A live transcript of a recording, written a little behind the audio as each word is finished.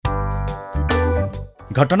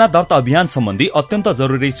घटना दर्ता अभियान सम्बन्धी अत्यन्त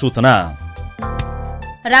जरुरी सूचना।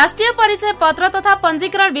 राष्ट्रिय परिचय पत्र तथा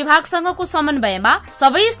पञ्जीकरण विभागसँगको समन्वयमा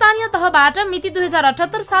सबै स्थानीय तहबाट मिति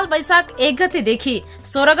 2078 साल वैशाख 1 गतेदेखि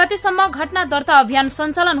 16 गतेसम्म घटना दर्ता अभियान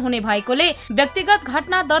सञ्चालन हुने भएकोले व्यक्तिगत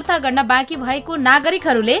घटना दर्ता गर्न बाँकी भएको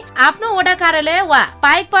नागरिकहरूले आफ्नो वडा कार्यालय वा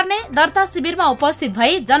पाएक पर्ने दर्ता शिविरमा उपस्थित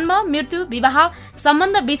भई जन्म, मृत्यु, विवाह,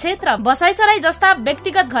 सम्बन्ध विच्छेद र बसाइसराई जस्ता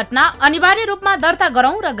व्यक्तिगत घटना अनिवार्य रूपमा दर्ता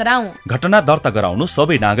गरौं र गराउँ। घटना दर्ता गराउनु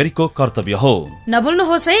सबै नागरिकको कर्तव्य हो।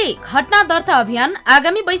 नभुल्नुहोस् है, घटना दर्ता अभियान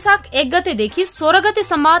आगामी वैशाख 1 गतेदेखि 16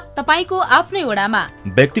 गतेसम्म तपाईको आफ्नै वडामा।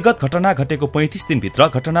 व्यक्तिगत घटना घटेको 35 दिनभित्र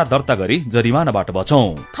घटना दर्ता गरी जरिमानाबाट बचौं।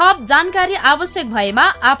 थप जानकारी आवश्यक भएमा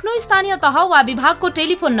आफ्नो स्थानीय तह वा विभागको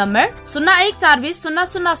टेलिफोन नम्बर 0142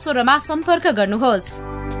 0016 मा सम्पर्क गर्नुहोस्।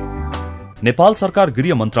 नेपाल सरकार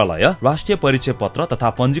गृह मन्त्रालय, राष्ट्रिय परिचय पत्र तथा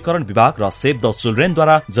पञ्जीकरण विभाग र सेभ द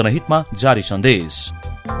चिल्ड्रेनद्वारा जनहितमा जारी सन्देश।